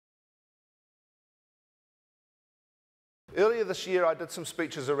Earlier this year, I did some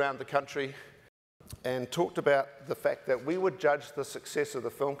speeches around the country and talked about the fact that we would judge the success of the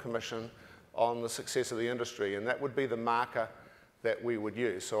Film Commission on the success of the industry, and that would be the marker that we would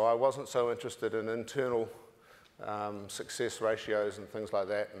use. So I wasn't so interested in internal success ratios and things like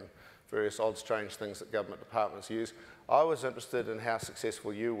that and various odd strange things that government departments use. I was interested in how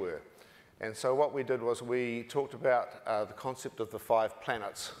successful you were. And so what we did was we talked about the concept of the 5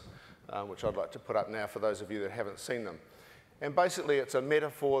 planets, which I'd like to put up now for those of you that haven't seen them. And basically it's a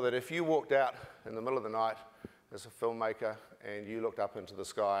metaphor that if you walked out in the middle of the night as a filmmaker and you looked up into the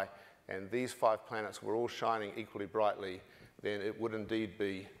sky and these 5 planets were all shining equally brightly, then it would indeed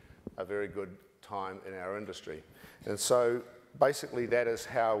be a very good time in our industry. And so basically that is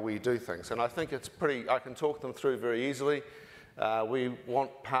how we do things. And I think it's pretty, I can talk them through very easily. We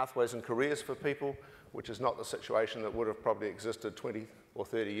want pathways and careers for people, which is not the situation that would have probably existed 20 or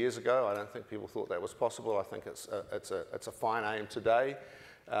 30 years ago. I don't think people thought that was possible. I think it's a fine aim today.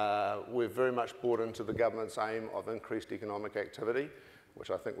 We're very much bought into the government's aim of increased economic activity, which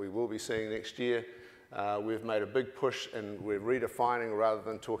I think we will be seeing next year. We've made a big push and we're redefining, rather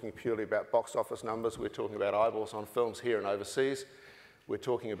than talking purely about box office numbers, we're talking about eyeballs on films here and overseas. We're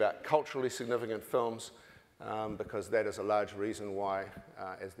talking about culturally significant films because that is a large reason why,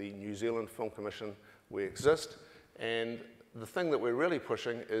 as the New Zealand Film Commission, we exist. And the thing that we're really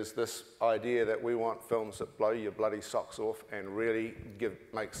pushing is this idea that we want films that blow your bloody socks off and really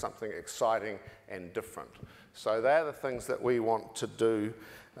make something exciting and different. So they're the things that we want to do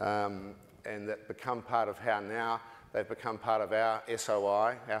and that become part of how now they've become part of our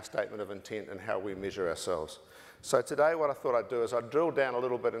SOI, our statement of intent, and how we measure ourselves. So today what I thought I'd do is I'd drill down a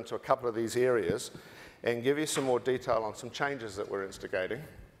little bit into a couple of these areas and give you some more detail on some changes that we're instigating.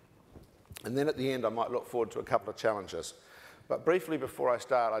 And then at the end I might look forward to a couple of challenges. But briefly before I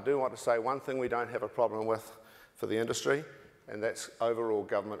start, I do want to say one thing we don't have a problem with for the industry, and that's overall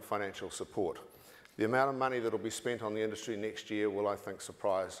government financial support. The amount of money that will be spent on the industry next year will, I think,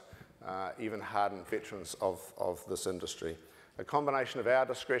 surprise even hardened veterans of this industry. A combination of our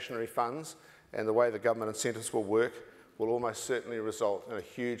discretionary funds and the way the government incentives will work will almost certainly result in a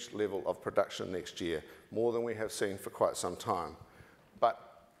huge level of production next year, more than we have seen for quite some time.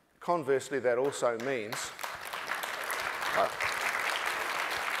 But conversely, that also means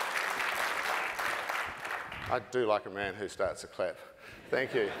I do like a man who starts a clap.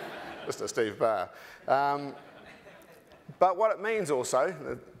 Thank you, Mr. Steve Barr. But what it means also,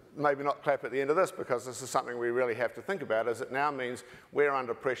 maybe not clap at the end of this because this is something we really have to think about, is it now means we're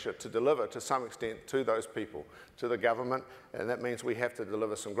under pressure to deliver to some extent to those people, to the government, and that means we have to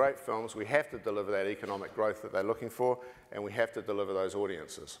deliver some great films, we have to deliver that economic growth that they're looking for, and we have to deliver those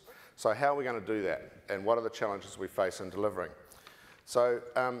audiences. So how are we going to do that, and what are the challenges we face in delivering? So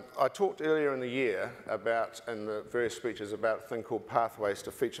I talked earlier in the year about, in the various speeches, about a thing called pathways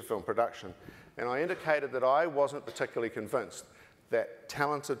to feature film production, and I indicated that I wasn't particularly convinced that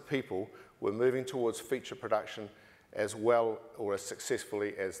talented people were moving towards feature production as well or as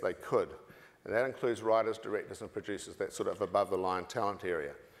successfully as they could. And that includes writers, directors and producers, that sort of above the line talent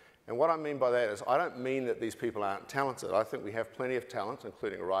area. And what I mean by that is I don't mean that these people aren't talented. I think we have plenty of talent,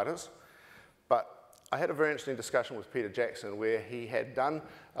 including writers. But I had a very interesting discussion with Peter Jackson where he had done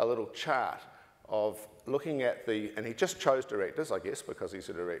a little chart of looking at and he just chose directors, I guess, because he's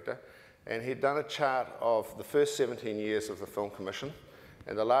a director, and he'd done a chart of the first 17 years of the Film Commission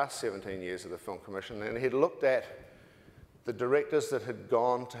and the last 17 years of the Film Commission, and he'd looked at the directors that had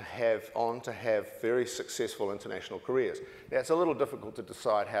gone to have very successful international careers. Now, it's a little difficult to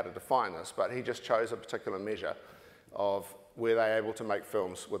decide how to define this, but he just chose a particular measure of were they able to make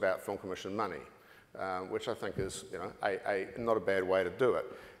films without Film Commission money, which I think is, you know, not a bad way to do it.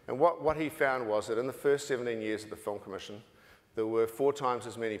 And what he found was that in the first 17 years of the Film Commission, there were 4 times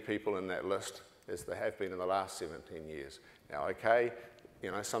as many people in that list as there have been in the last 17 years. Now, okay,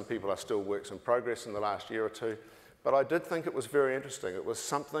 you know, some people are still works in progress in the last year or two, but I did think it was very interesting. It was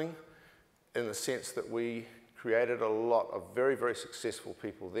something in the sense that we created a lot of very, very successful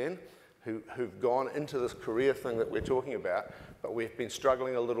people then who've gone into this career thing that we're talking about, but we've been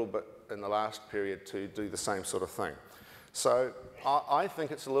struggling a little bit in the last period to do the same sort of thing. So I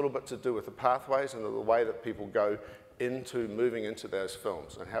think it's a little bit to do with the pathways and the way that people go into moving into those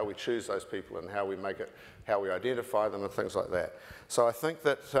films and how we choose those people and how we make it, how we identify them and things like that. So I think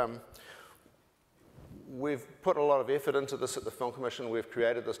that we've put a lot of effort into this at the Film Commission. We've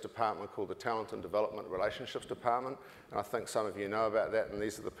created this department called the Talent and Development Relationships Department, and I think some of you know about that, and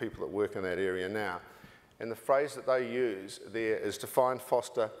these are the people that work in that area now. And the phrase that they use there is to find,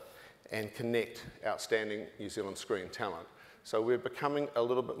 foster and connect outstanding New Zealand screen talent. So we're becoming a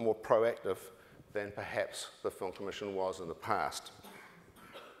little bit more proactive than perhaps the Film Commission was in the past.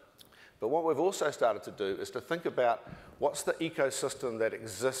 But what we've also started to do is to think about what's the ecosystem that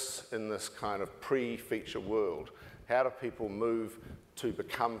exists in this kind of pre-feature world. How do people move to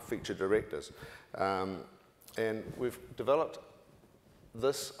become feature directors? And we've developed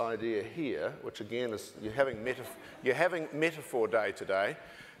this idea here, which again is you're having metaphor day today,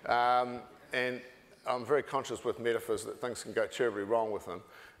 and I'm very conscious with metaphors that things can go terribly wrong with them.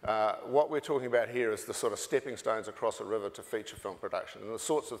 What we're talking about here is the sort of stepping stones across a river to feature film production, and the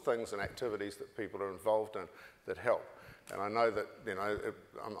sorts of things and activities that people are involved in that help. And I know that, you know,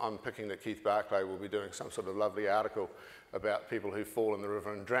 I'm picking that Keith Barclay will be doing some sort of lovely article about people who fall in the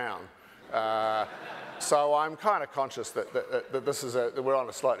river and drown. So I'm kind of conscious that this is that we're on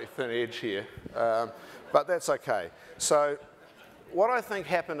a slightly thin edge here, but that's okay. So what I think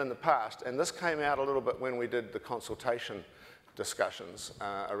happened in the past, and this came out a little bit when we did the consultation discussions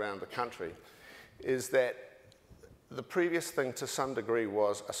around the country, is that the previous thing to some degree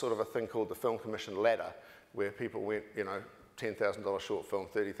was a sort of a thing called the Film Commission ladder, where people went, you know, $10,000 short film,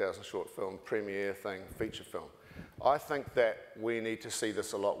 $30,000 short film, premiere thing, feature film. I think that we need to see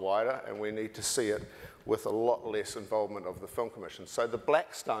this a lot wider, and we need to see it with a lot less involvement of the Film Commission. So the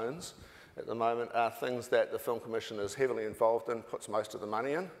black stones at the moment are things that the Film Commission is heavily involved in, puts most of the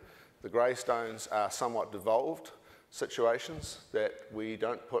money in. The grey stones are somewhat devolved situations that we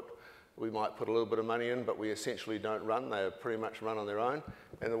don't put, we might put a little bit of money in, but we essentially don't run. They are pretty much run on their own.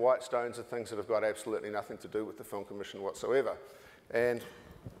 And the white stones are things that have got absolutely nothing to do with the Film Commission whatsoever. And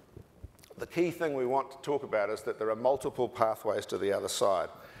the key thing we want to talk about is that there are multiple pathways to the other side.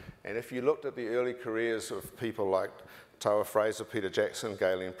 And if you looked at the early careers of people like Toa Fraser, Peter Jackson,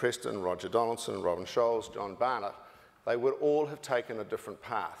 Galen Preston, Roger Donaldson, Robin Scholes, John Barnett, they would all have taken a different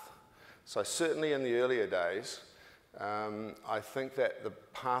path. So certainly in the earlier days, I think that the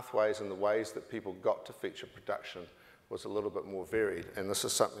pathways and the ways that people got to feature production was a little bit more varied, and this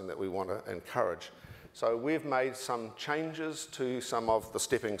is something that we want to encourage. So we've made some changes to some of the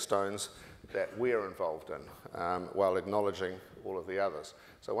stepping stones that we're involved in, while acknowledging all of the others.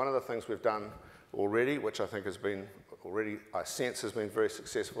 So one of the things we've done already, which I think has been I sense has been very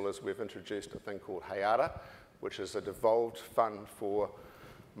successful, is we've introduced a thing called Hayara, which is a devolved fund for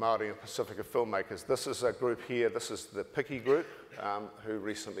Māori and Pacifica filmmakers. This is a group here, this is the Piki group, who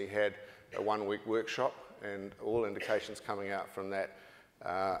recently had a one-week workshop, and all indications coming out from that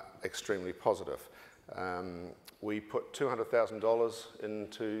are extremely positive. We put $200,000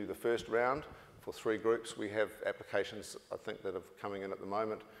 into the first round for 3 groups. We have applications, I think, that are coming in at the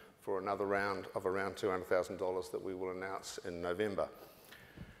moment for another round of around $200,000 that we will announce in November.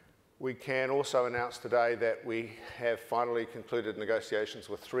 We can also announce today that we have finally concluded negotiations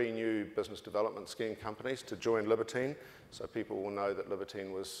with 3 new business development scheme companies to join Libertine. So people will know that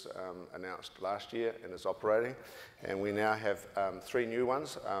Libertine was announced last year and is operating. And we now have 3 new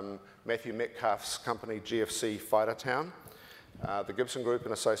ones. Matthew Metcalf's company, GFC Fightertown. The Gibson Group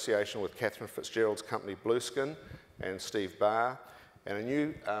in association with Catherine Fitzgerald's company, Blueskin, and Steve Barr. And a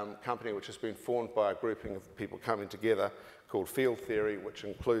new company which has been formed by a grouping of people coming together called Field Theory, which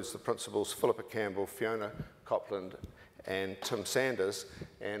includes the principals Philippa Campbell, Fiona Copland, and Tim Sanders,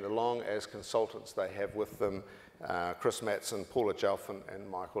 and along as consultants they have with them Chris Matson, Paula Jelfin, and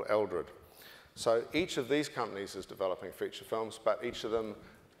Michael Eldred. So each of these companies is developing feature films, but each of them,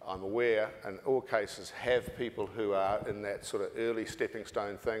 I'm aware, in all cases have people who are in that sort of early stepping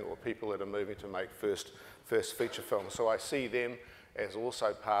stone thing, or people that are moving to make first feature films. So I see them as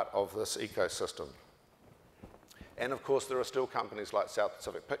also part of this ecosystem. And of course, there are still companies like South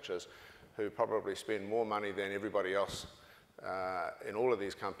Pacific Pictures who probably spend more money than everybody else in all of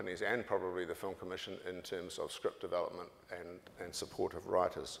these companies, and probably the Film Commission, in terms of script development and support of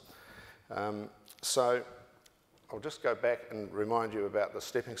writers. So I'll just go back and remind you about the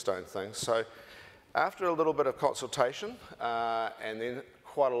stepping stone thing. So after a little bit of consultation and then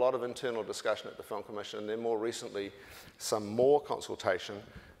quite a lot of internal discussion at the Film Commission, and then more recently some more consultation,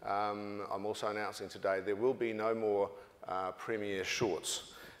 I'm also announcing today there will be no more premiere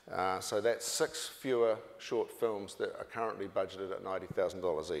shorts. So that's 6 fewer short films that are currently budgeted at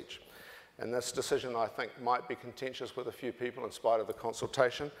 $90,000 each. And this decision, I think, might be contentious with a few people in spite of the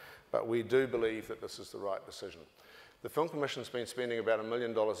consultation, but we do believe that this is the right decision. The Film Commission's been spending about $1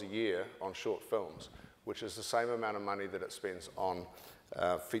 million a year on short films, which is the same amount of money that it spends on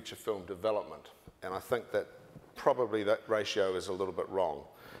feature film development. And I think that probably that ratio is a little bit wrong.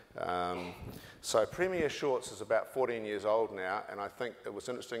 So Premiere Shorts is about 14 years old now, and I think it was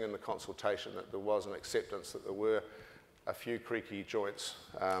interesting in the consultation that there was an acceptance that there were a few creaky joints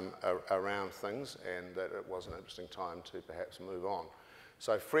around things, and that it was an interesting time to perhaps move on.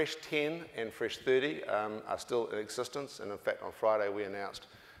 So Fresh 10 and Fresh 30 are still in existence, and in fact on Friday we announced,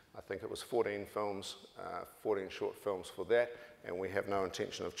 I think it was 14 films, 14 short films for that, and we have no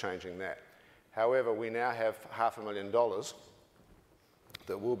intention of changing that. However, we now have $500,000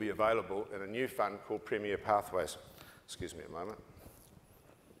 that will be available in a new fund called Premier Pathways. Excuse me a moment.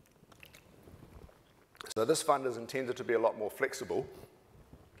 So this fund is intended to be a lot more flexible,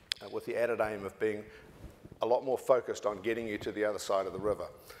 with the added aim of being a lot more focused on getting you to the other side of the river,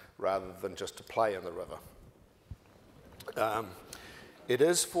 rather than just to play in the river. It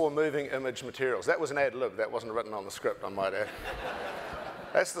is for moving image materials. That was an ad lib, that wasn't written on the script, I might add.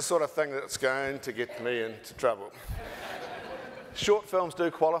 That's the sort of thing that's going to get me into trouble. Short films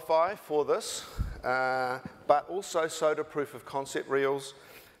do qualify for this, but also so do proof of concept reels,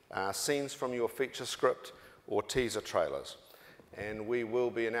 scenes from your feature script, or teaser trailers. And we will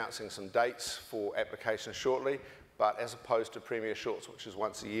be announcing some dates for applications shortly, but as opposed to Premier Shorts, which is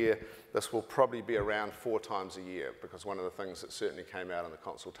once a year, this will probably be around 4 times a year, because one of the things that certainly came out in the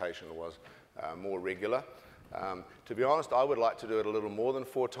consultation was more regular. To be honest, I would like to do it a little more than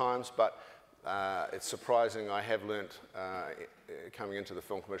 4 times, but it's surprising. I have learnt coming into the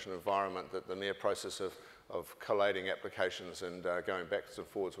Film Commission environment that the mere process of collating applications and going backwards and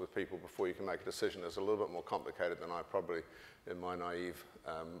forwards with people before you can make a decision is a little bit more complicated than I probably, in my naive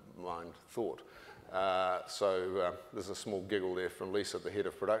mind, thought. So there's a small giggle there from Lisa, the head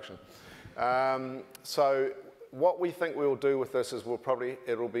of production. So what we think we'll do with this is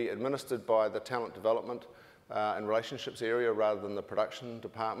it'll be administered by the talent development and relationships area rather than the production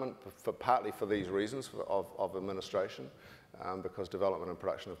department, partly for these reasons of administration, because development and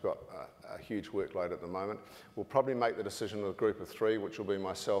production have got a huge workload at the moment. We'll probably make the decision with a group of 3, which will be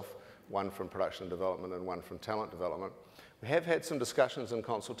myself, 1 from production and development and 1 from talent development. We have had some discussions and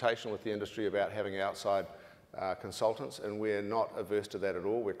consultation with the industry about having outside consultants, and we're not averse to that at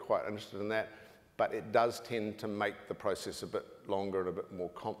all. We're quite interested in that, but it does tend to make the process a bit longer and a bit more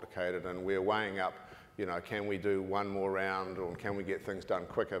complicated, and we're weighing up, you know, can we do 1 more round, or can we get things done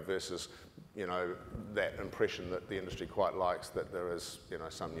quicker versus, you know, that impression that the industry quite likes, that there is, you know,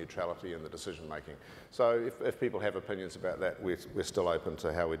 some neutrality in the decision making. So if people have opinions about that, we're still open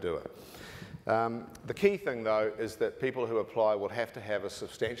to how we do it. The key thing, though, is that people who apply will have to have a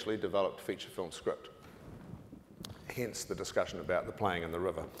substantially developed feature film script. Hence the discussion about the playing in the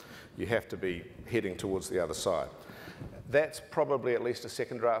river. You have to be heading towards the other side. That's probably at least a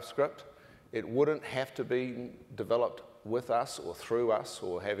second draft script. It wouldn't have to be developed with us or through us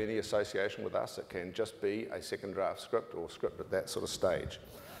or have any association with us. It can just be a second draft script or script at that sort of stage.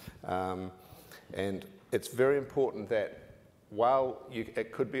 And it's very important that while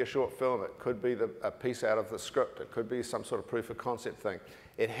it could be a short film, it could be a piece out of the script, it could be some sort of proof of concept thing,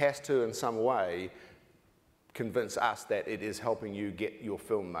 it has to in some way convince us that it is helping you get your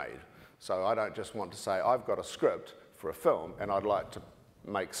film made. So I don't just want to say, I've got a script for a film and I'd like to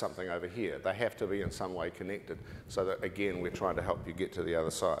make something over here. They have to be in some way connected, so that again we're trying to help you get to the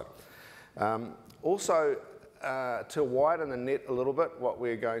other side. Also, to widen the net a little bit, what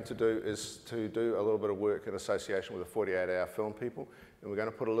we're going to do is to do a little bit of work in association with the 48-hour film people, and we're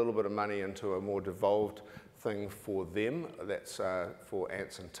going to put a little bit of money into a more devolved thing for them. That's for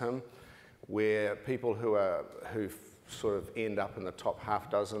Ants and Tim, where people who sort of end up in the top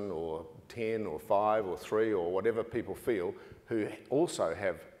half dozen or 10 or 5 or 3 or whatever people feel, who also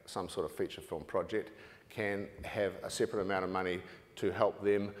have some sort of feature film project, can have a separate amount of money to help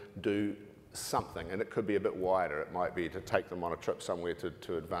them do something. And it could be a bit wider. It might be to take them on a trip somewhere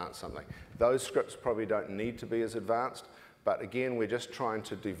to advance something. Those scripts probably don't need to be as advanced, but again, we're just trying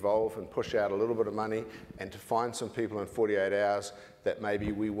to devolve and push out a little bit of money and to find some people in 48 hours that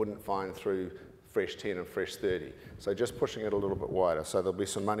maybe we wouldn't find through Fresh 10 and Fresh 30. So just pushing it a little bit wider. So there'll be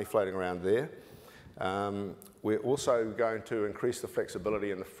some money floating around there. We're also going to increase the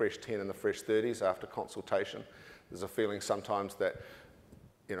flexibility in the Fresh 10 and the Fresh 30s after consultation. There's a feeling sometimes that,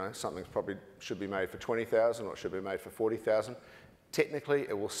 you know, something probably should be made for 20,000 or it should be made for 40,000. Technically,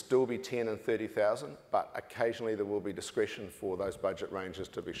 it will still be 10 and 30,000, but occasionally there will be discretion for those budget ranges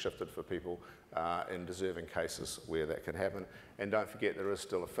to be shifted for people in deserving cases where that can happen. And don't forget, there is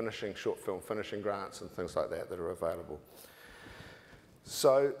still a short film finishing grants and things like that that are available.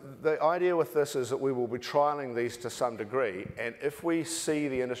 So the idea with this is that we will be trialling these to some degree, and if we see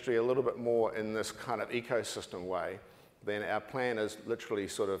the industry a little bit more in this kind of ecosystem way, then our plan is literally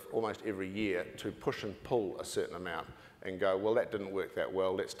sort of almost every year to push and pull a certain amount and go, well, that didn't work that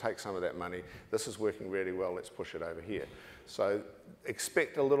well, let's take some of that money, this is working really well, let's push it over here. So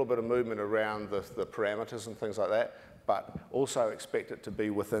expect a little bit of movement around the parameters and things like that, but also expect it to be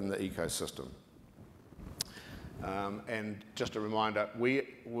within the ecosystem. And just a reminder,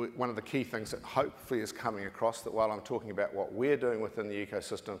 one of the key things that hopefully is coming across, that while I'm talking about what we're doing within the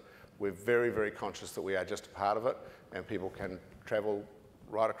ecosystem, we're very, very conscious that we are just a part of it, and people can travel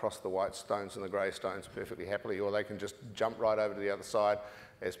right across the white stones and the grey stones perfectly happily, or they can just jump right over to the other side,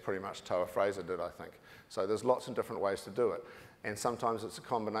 as pretty much Toa Fraser did, I think. So there's lots of different ways to do it, and sometimes it's a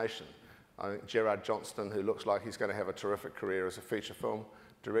combination. I think Gerard Johnston, who looks like he's going to have a terrific career as a feature film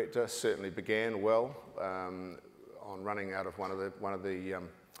director, certainly began well on running out of one of the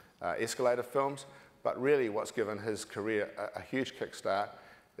Escalator films, but really what's given his career a huge kickstart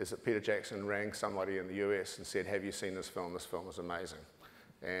is that Peter Jackson rang somebody in the US and said, have you seen this film? This film is amazing.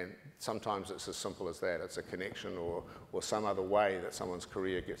 And sometimes it's as simple as that. It's a connection or some other way that someone's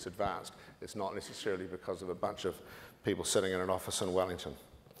career gets advanced. It's not necessarily because of a bunch of people sitting in an office in Wellington.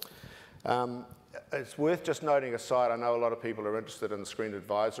 It's worth just noting aside, I know a lot of people are interested in the Screen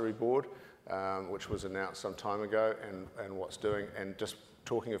Advisory Board, which was announced some time ago, and what's doing, and just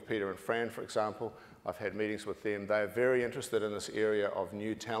talking of Peter and Fran, for example, I've had meetings with them. They're very interested in this area of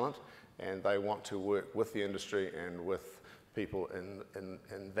new talent, and they want to work with the industry and with people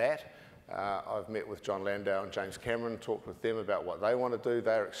in that. I've met with John Landau and James Cameron, talked with them about what they want to do.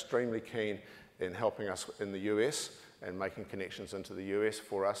 They're extremely keen in helping us in the US and making connections into the US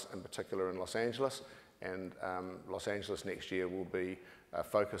for us, in particular in Los Angeles. And Los Angeles next year will be a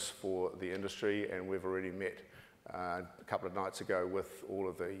focus for the industry, and we've already met a couple of nights ago with all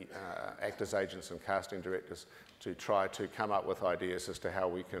of the actors, agents and casting directors to try to come up with ideas as to how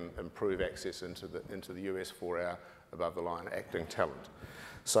we can improve access into the US for our above-the-line acting talent.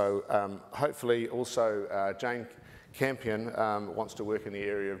 So hopefully also Jane Campion wants to work in the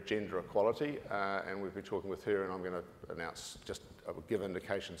area of gender equality, and we've been talking with her, and I'm going to announce, just give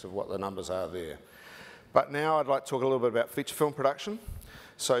indications of what the numbers are there. But now I'd like to talk a little bit about feature film production.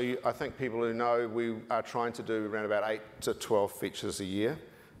 So I think people who know we are trying to do around about 8 to 12 features a year,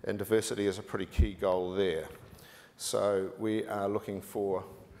 and diversity is a pretty key goal there. So we are looking for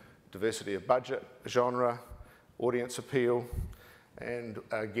diversity of budget, genre, audience appeal, and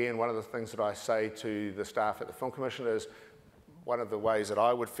again, one of the things that I say to the staff at the Film Commission is one of the ways that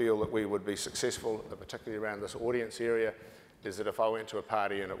I would feel that we would be successful, particularly around this audience area, is that if I went to a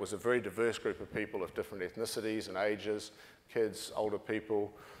party and it was a very diverse group of people of different ethnicities and ages, kids, older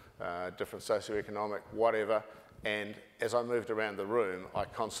people, different socioeconomic, whatever, and as I moved around the room, I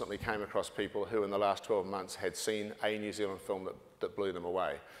constantly came across people who in the last 12 months had seen a New Zealand film that blew them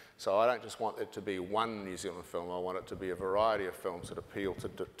away. So I don't just want it to be one New Zealand film, I want it to be a variety of films that appeal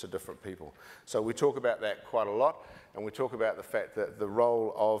to different people. So we talk about that quite a lot, and we talk about the fact that the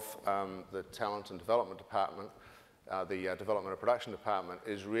role of the Talent and Development Department, the Development and Production Department,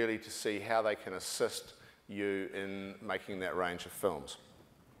 is really to see how they can assist you in making that range of films.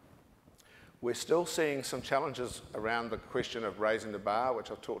 We're still seeing some challenges around the question of raising the bar, which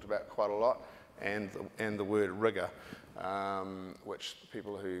I've talked about quite a lot, and the word rigour, which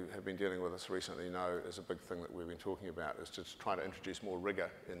people who have been dealing with us recently know is a big thing that we've been talking about, is just trying to introduce more rigour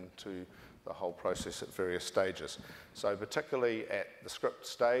into the whole process at various stages. So particularly at the script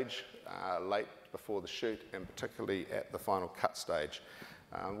stage, late before the shoot, and particularly at the final cut stage.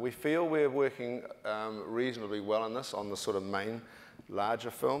 We feel we're working reasonably well in this, on the sort of main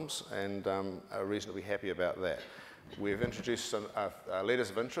larger films, and are reasonably happy about that. We've introduced some letters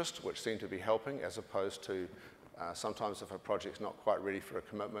of interest, which seem to be helping, as opposed to sometimes if a project's not quite ready for a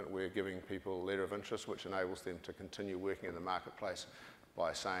commitment, we're giving people a letter of interest, which enables them to continue working in the marketplace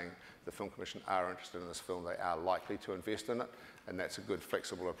by saying the Film Commission are interested in this film, they are likely to invest in it, and that's a good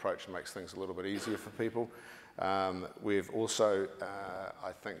flexible approach and makes things a little bit easier for people. We've also,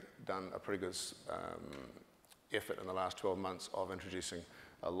 I think, done a pretty good effort in the last 12 months of introducing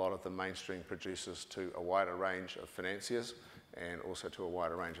a lot of the mainstream producers to a wider range of financiers and also to a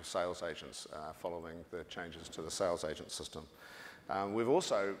wider range of sales agents following the changes to the sales agent system. We've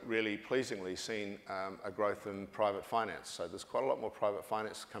also really pleasingly seen a growth in private finance. So there's quite a lot more private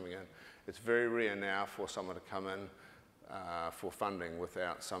finance coming in. It's very rare now for someone to come in for funding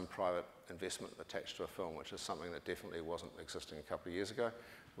without some private investment attached to a film, which is something that definitely wasn't existing a couple of years ago.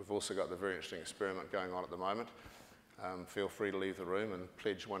 We've also got the very interesting experiment going on at the moment. Feel free to leave the room and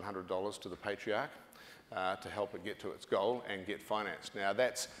pledge $100 to the Patriarch to help it get to its goal and get financed. Now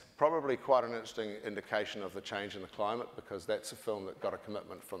that's probably quite an interesting indication of the change in the climate, because that's a film that got a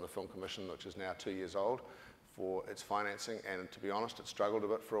commitment from the Film Commission, which is now 2 years old, for its financing, and to be honest, it struggled a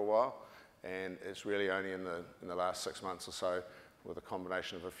bit for a while, and it's really only in the last 6 months or so, with a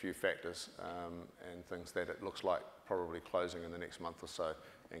combination of a few factors and things, that it looks like probably closing in the next month or so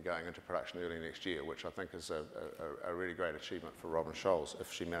and going into production early next year, which I think is a really great achievement for Robin Scholes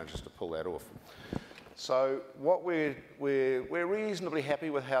if she manages to pull that off. So what we're reasonably happy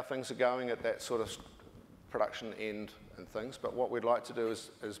with how things are going at that sort of production end and things, but what we'd like to do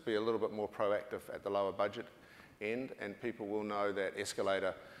is be a little bit more proactive at the lower budget end, and people will know that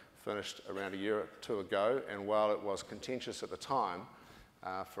Escalator finished around a year or two ago, and while it was contentious at the time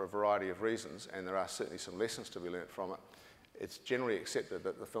for a variety of reasons, and there are certainly some lessons to be learnt from it, it's generally accepted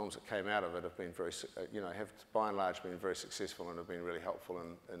that the films that came out of it have been very, have by and large been very successful and have been really helpful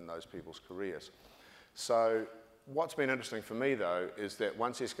in those people's careers. So what's been interesting for me though is that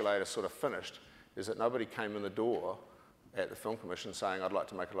once Escalator sort of finished, is that nobody came in the door at the Film Commission saying, I'd like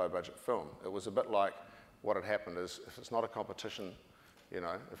to make a low budget film. It was a bit like what had happened is if it's not a competition,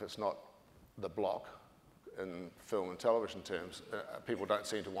 if it's not the block in film and television terms, people don't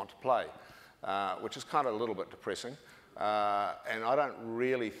seem to want to play, which is kind of a little bit depressing. And I don't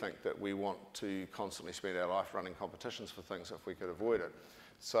really think that we want to constantly spend our life running competitions for things if we could avoid it.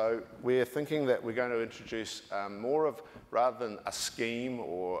 So we're thinking that we're going to introduce more of, rather than a scheme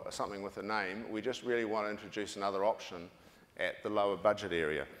or something with a name, we just really want to introduce another option at the lower budget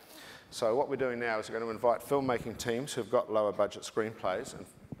area. So what we're doing now is we're going to invite filmmaking teams who've got lower budget screenplays,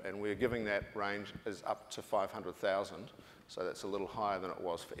 and we're giving that range is up to 500,000, so that's a little higher than it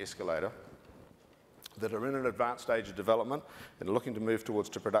was for Escalator, that are in an advanced stage of development and are looking to move towards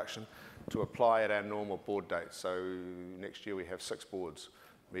to production to apply at our normal board dates. So next year we have 6 boards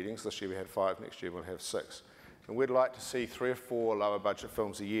meetings, this year we had 5, next year we'll have 6. And we'd like to see 3 or 4 lower budget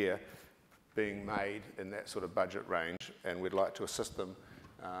films a year being made in that sort of budget range, and we'd like to assist them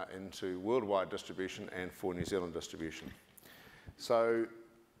into worldwide distribution and for New Zealand distribution. So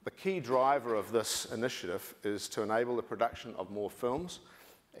the key driver of this initiative is to enable the production of more films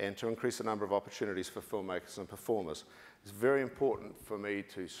and to increase the number of opportunities for filmmakers and performers. It's very important for me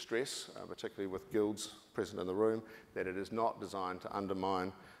to stress, particularly with guilds present in the room, that it is not designed to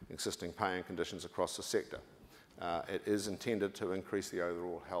undermine existing paying conditions across the sector. It is intended to increase the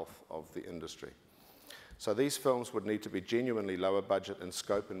overall health of the industry. So these films would need to be genuinely lower budget in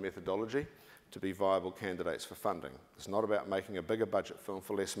scope and methodology to be viable candidates for funding. It's not about making a bigger budget film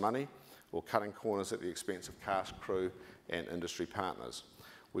for less money or cutting corners at the expense of cast, crew and industry partners.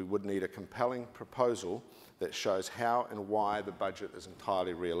 We would need a compelling proposal that shows how and why the budget is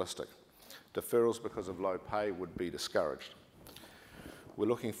entirely realistic. Deferrals because of low pay would be discouraged. We're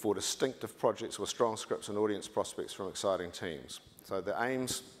looking for distinctive projects with strong scripts and audience prospects from exciting teams. So the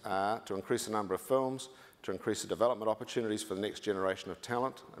aims are to increase the number of films, to increase the development opportunities for the next generation of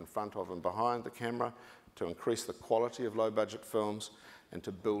talent in front of and behind the camera, to increase the quality of low budget films, and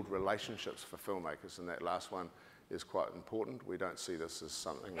to build relationships for filmmakers. And that last one is quite important. We don't see this as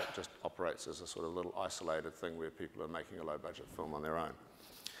something that just operates as a sort of little isolated thing where people are making a low budget film on their own.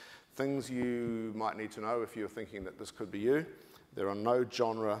 Things you might need to know if you're thinking that this could be you: there are no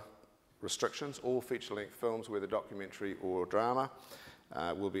genre restrictions. All feature-length films, whether documentary or drama,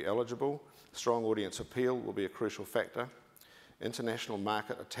 will be eligible. Strong audience appeal will be a crucial factor. International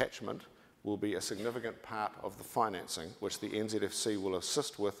market attachment will be a significant part of the financing, which the NZFC will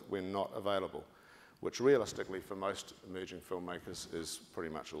assist with when not available, which realistically for most emerging filmmakers is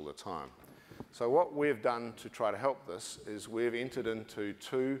pretty much all the time. So what we've done to try to help this is we've entered into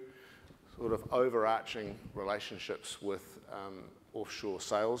 2 sort of overarching relationships with offshore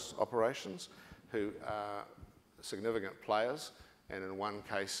sales operations who are significant players and in one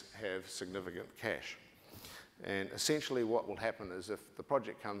case have significant cash. And essentially what will happen is if the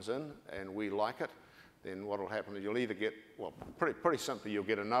project comes in and we like it, then what will happen is you'll either get, well, pretty simply, you'll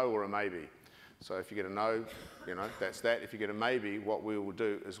get a no or a maybe. So if you get a no, that's that. If you get a maybe, what we will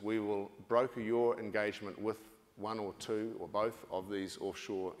do is we will broker your engagement with 1 or 2 or both of these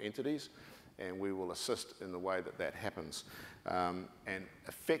offshore entities, and we will assist in the way that that happens. And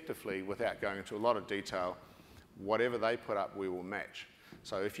effectively, without going into a lot of detail, whatever they put up, we will match.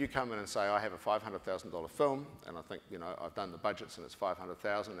 So if you come in and say, I have a $500,000 film, and I think, I've done the budgets and it's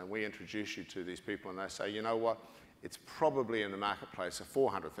 $500,000, and we introduce you to these people and they say, you know what, it's probably in the marketplace a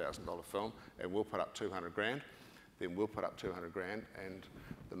 $400,000 film, and we'll put up 200 grand, then we'll put up 200 grand, and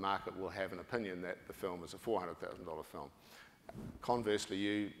the market will have an opinion that the film is a $400,000 film. Conversely,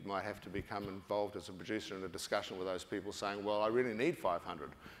 you might have to become involved as a producer in a discussion with those people saying, well, I really need 500.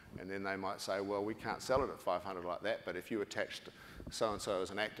 And then they might say, well, we can't sell it at 500 like that, but if you attached so-and-so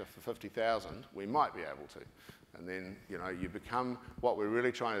as an actor for 50,000, we might be able to. And then, you become, what we're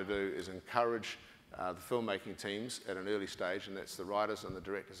really trying to do is encourage the filmmaking teams at an early stage, and that's the writers and the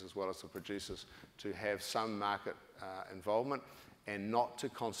directors as well as the producers, to have some market involvement and not to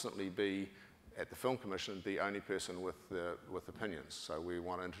constantly be at the Film Commission the only person with opinions. So we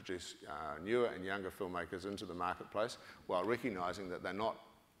want to introduce newer and younger filmmakers into the marketplace while recognising that they're not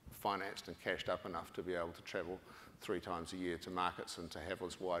financed and cashed up enough to be able to travel 3 times a year to markets and to have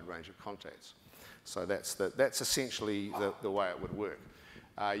this wide range of contacts. So that's essentially the way it would work.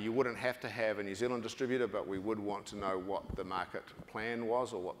 You wouldn't have to have a New Zealand distributor, but we would want to know what the market plan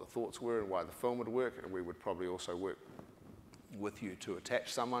was or what the thoughts were and why the film would work, and we would probably also work with you to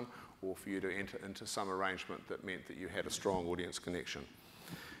attach someone or for you to enter into some arrangement that meant that you had a strong audience connection.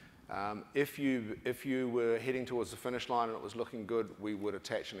 If you were heading towards the finish line and it was looking good, we would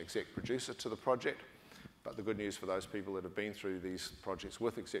attach an exec producer to the project. But the good news for those people that have been through these projects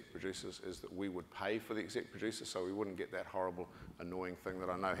with exec producers is that we would pay for the exec producer, so we wouldn't get that horrible, annoying thing that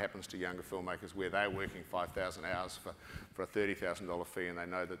I know happens to younger filmmakers where they're working 5,000 hours for a $30,000 fee, and they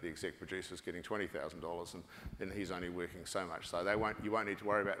know that the exec producer is getting $20,000 and then he's only working so much. So you won't need to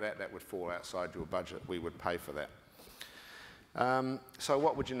worry about that. That would fall outside your budget. We would pay for that. So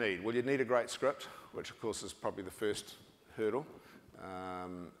what would you need? Well, you'd need a great script, which of course is probably the first hurdle.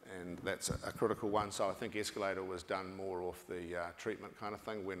 And that's a critical one. So I think Escalator was done more off the treatment kind of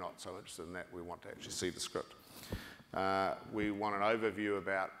thing. We're not so interested in that. We want to actually see the script. We want an overview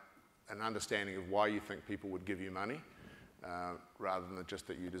about an understanding of why you think people would give you money, rather than just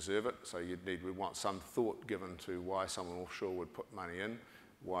that you deserve it. So we want some thought given to why someone offshore would put money in,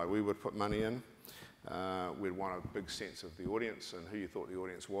 why we would put money in. We'd want a big sense of the audience and who you thought the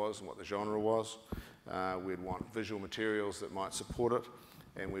audience was and what the genre was. We'd want visual materials that might support it,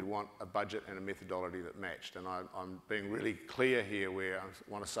 and we'd want a budget and a methodology that matched. And I'm being really clear here where I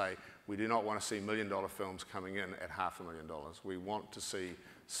want to say we do not want to see $1 million films coming in at $500,000. We want to see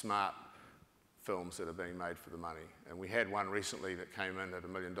smart films that are being made for the money. And we had one recently that came in at $1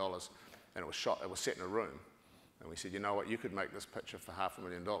 million, and it was set in a room. And we said, you know what, you could make this picture for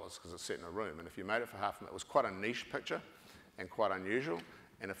 $500,000 because it's set in a room. And if you made it for $500,000, it was quite a niche picture and quite unusual.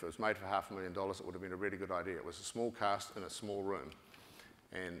 And if it was made for $500,000, it would have been a really good idea. It was a small cast in a small room.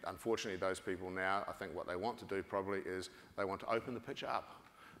 And unfortunately, those people now, I think what they want to do probably is they want to open the picture up.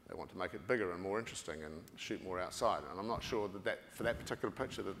 They want to make it bigger and more interesting and shoot more outside. And I'm not sure that for that particular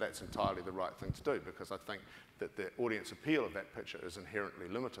picture that's entirely the right thing to do, because I think that the audience appeal of that picture is inherently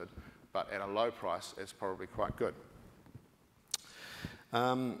limited, but at a low price, it's probably quite good.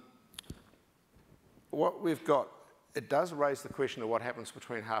 What we've got, it does raise the question of what happens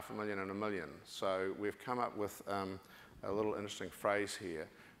between $500,000 and $1 million. So we've come up with a little interesting phrase here,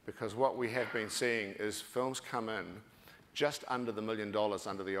 because what we have been seeing is films come in just under the $1 million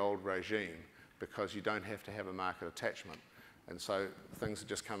under the old regime, because you don't have to have a market attachment. And so things are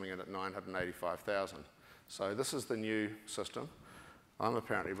just coming in at $985,000. So this is the new system. I'm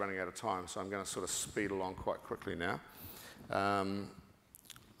apparently running out of time, so I'm going to sort of speed along quite quickly now.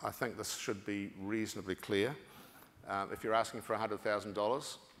 I think this should be reasonably clear. If you're asking for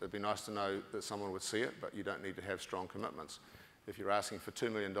 $100,000, it'd be nice to know that someone would see it, but you don't need to have strong commitments. If you're asking for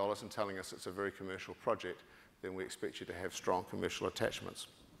 $2 million and telling us it's a very commercial project, then we expect you to have strong commercial attachments.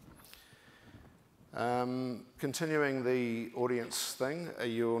 Continuing the audience thing,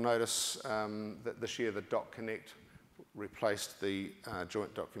 you'll notice that this year the Doc Connect replaced the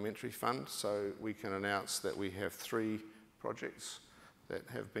Joint Documentary Fund, so we can announce that we have 3 projects that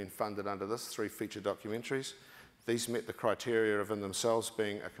have been funded under this, 3 feature documentaries. These met the criteria of in themselves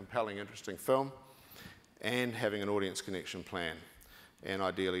being a compelling, interesting film and having an audience connection plan, and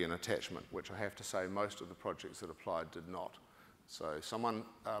ideally an attachment, which I have to say most of the projects that applied did not. So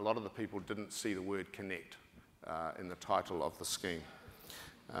a lot of the people didn't see the word connect in the title of the scheme.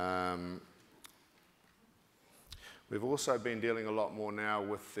 We've also been dealing a lot more now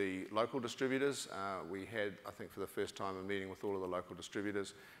with the local distributors. We had, I think for the first time, a meeting with all of the local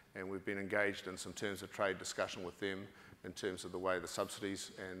distributors, and we've been engaged in some terms of trade discussion with them in terms of the way the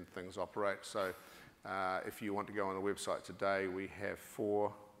subsidies and things operate. So if you want to go on the website today, we have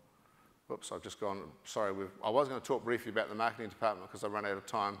 4, whoops, I've just gone, sorry, I was going to talk briefly about the marketing department because I run out of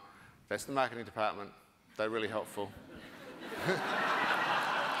time. That's the marketing department. They're really helpful.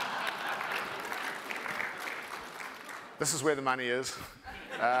 This is where the money is.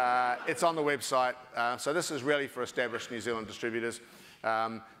 It's on the website. So this is really for established New Zealand distributors.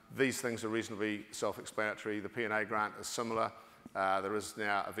 These things are reasonably self-explanatory. The P&A grant is similar. There is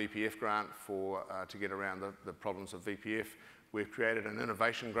now a VPF grant to get around the problems of VPF. We've created an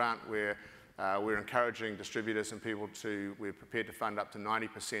innovation grant where we're encouraging distributors and people we're prepared to fund up to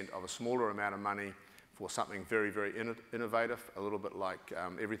 90% of a smaller amount of money for something very, very innovative, a little bit like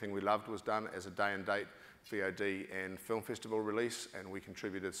Everything We Loved was done as a day-and-date VOD and film festival release, and we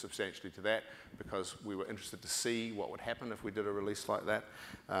contributed substantially to that because we were interested to see what would happen if we did a release like that,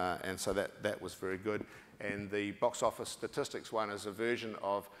 and so that was very good. And the box office statistics one is a version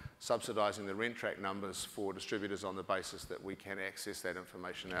of subsidising the rent track numbers for distributors on the basis that we can access that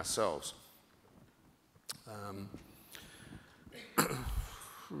information ourselves. I'm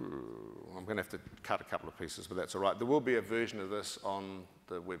going to have to cut a couple of pieces, but that's all right. There will be a version of this on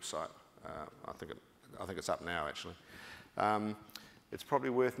the website. I think it's up now, actually. It's probably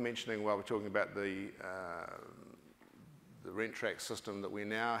worth mentioning while we're talking about the rent track system that we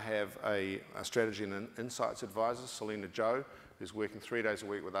now have a strategy and insights advisor, Selena Joe, who's working 3 days a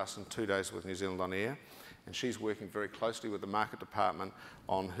week with us and 2 days with New Zealand On Air. And she's working very closely with the market department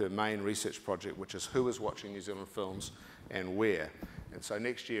on her main research project, which is who is watching New Zealand films and where. And so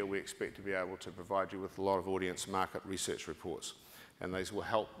next year we expect to be able to provide you with a lot of audience market research reports. And these will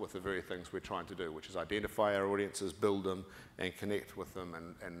help with the very things we're trying to do, which is identify our audiences, build them, and connect with them,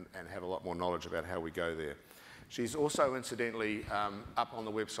 and have a lot more knowledge about how we go there. She's also, incidentally, up on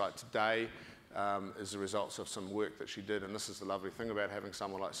the website today as the results of some work that she did. And this is the lovely thing about having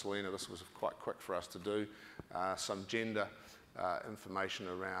someone like Selena. This was quite quick for us to do. Some gender information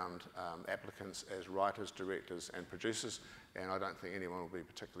around applicants as writers, directors, and producers. And I don't think anyone will be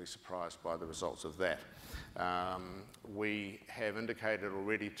particularly surprised by the results of that. We have indicated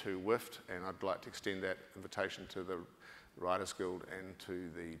already to WIFT, and I'd like to extend that invitation to the Writers Guild and to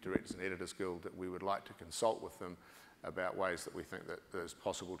the Directors and Editors Guild, that we would like to consult with them about ways that we think that is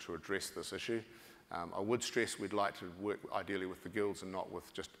possible to address this issue. I would stress we'd like to work ideally with the guilds and not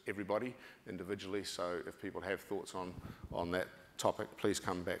with just everybody individually, so if people have thoughts on that topic, please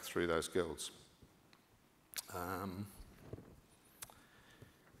come back through those guilds.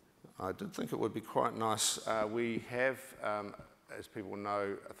 I did think it would be quite nice. We have, as people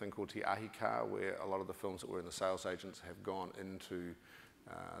know, a thing called Te Ahi Ka, where a lot of the films that were in the sales agents have gone into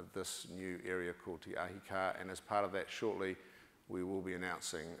this new area called Te Ahi Ka, and as part of that shortly, we will be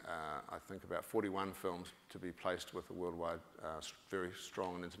announcing, I think, about 41 films to be placed with a worldwide, very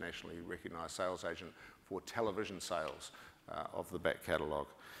strong and internationally recognised sales agent for television sales of the back catalogue.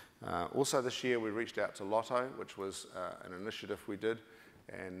 Also this year we reached out to Lotto, which was an initiative we did,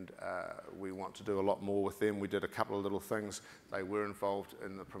 and we want to do a lot more with them. We did a couple of little things. They were involved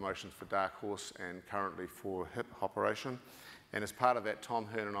in the promotions for Dark Horse and currently for Hip Operation. And as part of that, Tom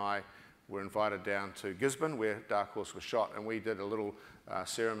Hearn and I were invited down to Gibson, where Dark Horse was shot, and we did a little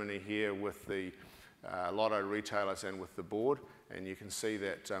ceremony here with the Lotto retailers and with the board. And you can see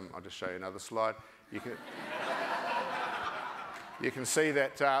that, I'll just show you another slide. You can see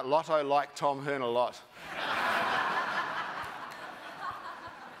that Lotto liked Tom Hearn a lot.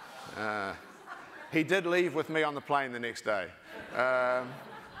 He did leave with me on the plane the next day.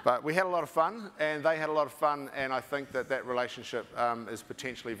 But we had a lot of fun, and they had a lot of fun, and I think that that relationship is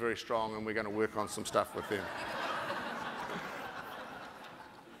potentially very strong, and we're going to work on some stuff with them.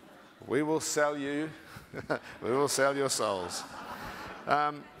 We will sell you, we will sell your souls.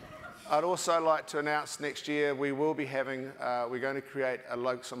 I'd also like to announce next year we will be having, we're going to create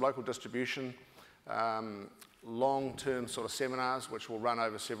some local distribution long-term sort of seminars which will run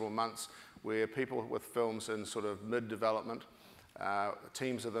over several months, where people with films in sort of mid-development,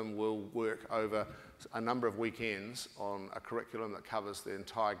 teams of them will work over a number of weekends on a curriculum that covers the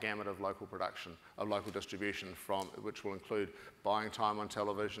entire gamut of local production, of local distribution, which will include buying time on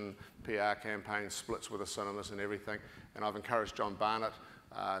television, PR campaigns, splits with the cinemas and everything. And I've encouraged John Barnett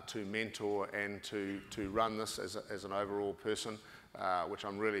to mentor and to run this as an overall person, which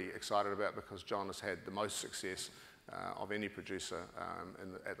I'm really excited about, because John has had the most success of any producer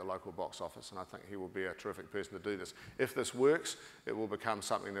at the local box office, and I think he will be a terrific person to do this. If this works, it will become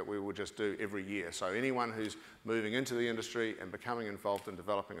something that we will just do every year. So anyone who's moving into the industry and becoming involved in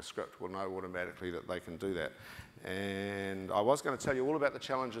developing a script will know automatically that they can do that. And I was going to tell you all about the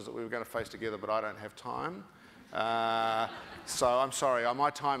challenges that we were going to face together, but I don't have time. So I'm sorry, my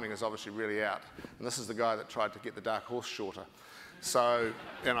timing is obviously really out. And this is the guy that tried to get the Dark Horse shorter. So,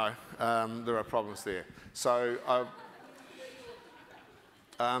 you know, there are problems there. So,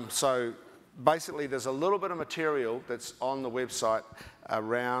 so basically there's a little bit of material that's on the website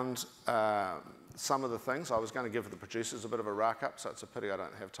around some of the things. I was going to give the producers a bit of a rack-up, so it's a pity I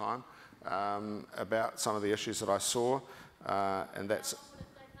don't have time, about some of the issues that I saw, and that's...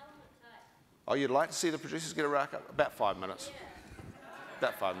 Oh, you'd like to see the producers get a rack-up? About 5 minutes.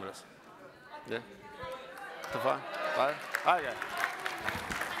 About 5 minutes. Yeah? Fine? Okay.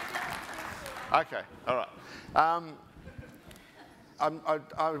 Okay, all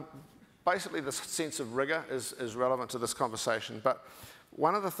right. Basically, this sense of rigour is relevant to this conversation, but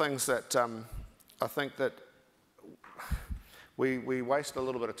one of the things that I think that we waste a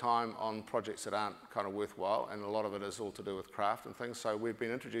little bit of time on projects that aren't kind of worthwhile, and a lot of it is all to do with craft and things. So we've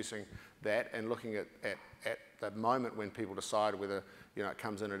been introducing that and looking at the moment when people decide whether, you know, it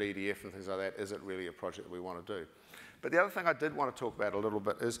comes in at EDF and things like that, is it really a project that we want to do? But the other thing I did want to talk about a little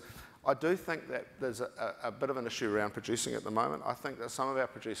bit is I do think that there's a bit of an issue around producing at the moment. I think that some of our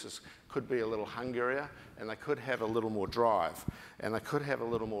producers could be a little hungrier, and they could have a little more drive, and they could have a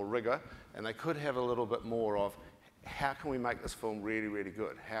little more rigour, and they could have a little bit more of, how can we make this film really, really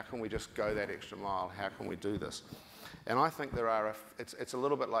good? How can we just go that extra mile? How can we do this? And I think there are, it's a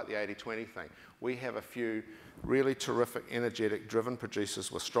little bit like the 80-20 thing. We have a few really terrific, energetic, driven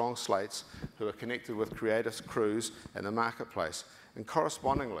producers with strong slates who are connected with creative crews in the marketplace. And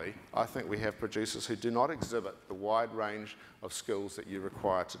correspondingly, I think we have producers who do not exhibit the wide range of skills that you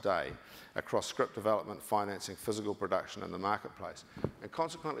require today across script development, financing, physical production in the marketplace. And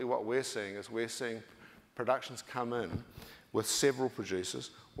consequently, what we're seeing is we're seeing productions come in with several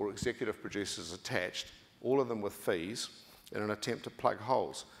producers or executive producers attached, all of them with fees, in an attempt to plug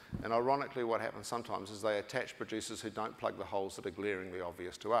holes. And ironically, what happens sometimes is they attach producers who don't plug the holes that are glaringly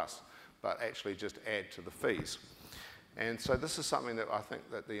obvious to us, but actually just add to the fees. And so this is something that I think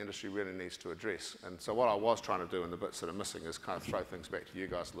that the industry really needs to address. And so what I was trying to do, and the bits that are missing, is kind of throw things back to you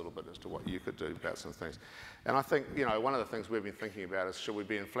guys a little bit as to what you could do about some things. And I think, you know, one of the things we've been thinking about is, should we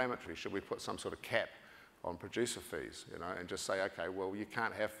be inflammatory? Should we put some sort of cap on producer fees, you know, and just say, okay, well, you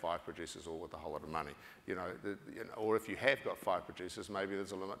can't have 5 producers all with a whole lot of money, you know, or if you have got 5 producers, maybe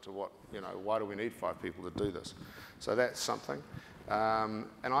there's a limit to what, you know, why do we need 5 people to do this? So that's something. And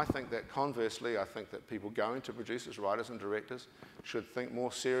I think that conversely, I think that people going to producers, writers and directors should think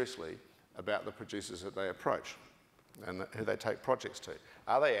more seriously about the producers that they approach and who they take projects to.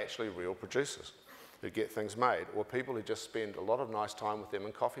 Are they actually real producers who get things made, or people who just spend a lot of nice time with them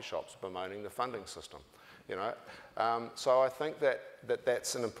in coffee shops bemoaning the funding system? You know? So I think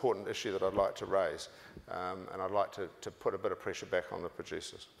that's an important issue that I'd like to raise, and I'd like to put a bit of pressure back on the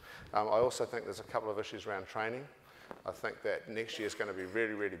producers. I also think there's a couple of issues around training. I think that next year is going to be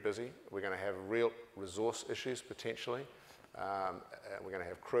really, really busy. We're going to have real resource issues potentially. We're going to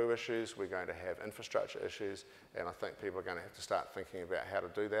have crew issues, we're going to have infrastructure issues, and I think people are going to have to start thinking about how to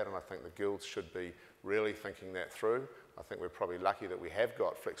do that, and I think the guilds should be really thinking that through. I think we're probably lucky that we have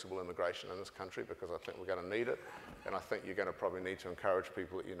got flexible immigration in this country, because I think we're going to need it, and I think you're going to probably need to encourage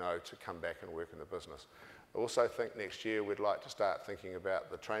people that you know to come back and work in the business. I also think next year we'd like to start thinking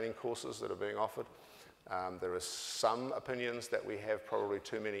about the training courses that are being offered. There are some opinions that we have probably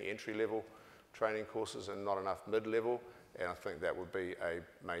too many entry-level training courses and not enough mid-level, and I think that would be a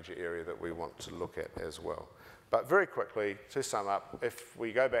major area that we want to look at as well. But very quickly, to sum up, if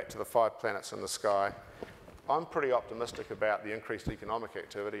we go back to the 5 planets in the sky, I'm pretty optimistic about the increased economic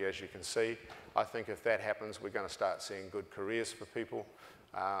activity, as you can see. I think if that happens, we're going to start seeing good careers for people.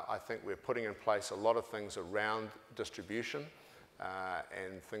 I think we're putting in place a lot of things around distribution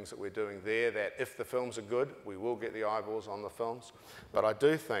and things that we're doing there, that if the films are good, we will get the eyeballs on the films. But I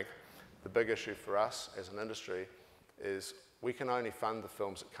do think the big issue for us as an industry is we can only fund the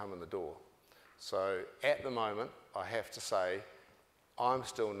films that come in the door. So at the moment, I have to say, I'm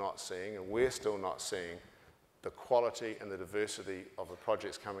still not seeing, and we're still not seeing, the quality and the diversity of the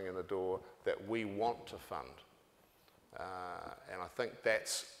projects coming in the door that we want to fund. And I think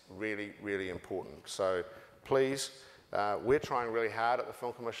that's really, really important. So please, we're trying really hard at the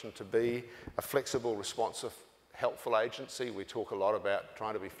Film Commission to be a flexible, responsive, helpful agency. We talk a lot about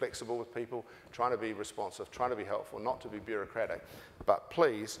trying to be flexible with people, trying to be responsive, trying to be helpful, not to be bureaucratic. But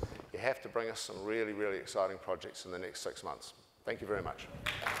please, you have to bring us some really, really exciting projects in the next 6 months. Thank you very much.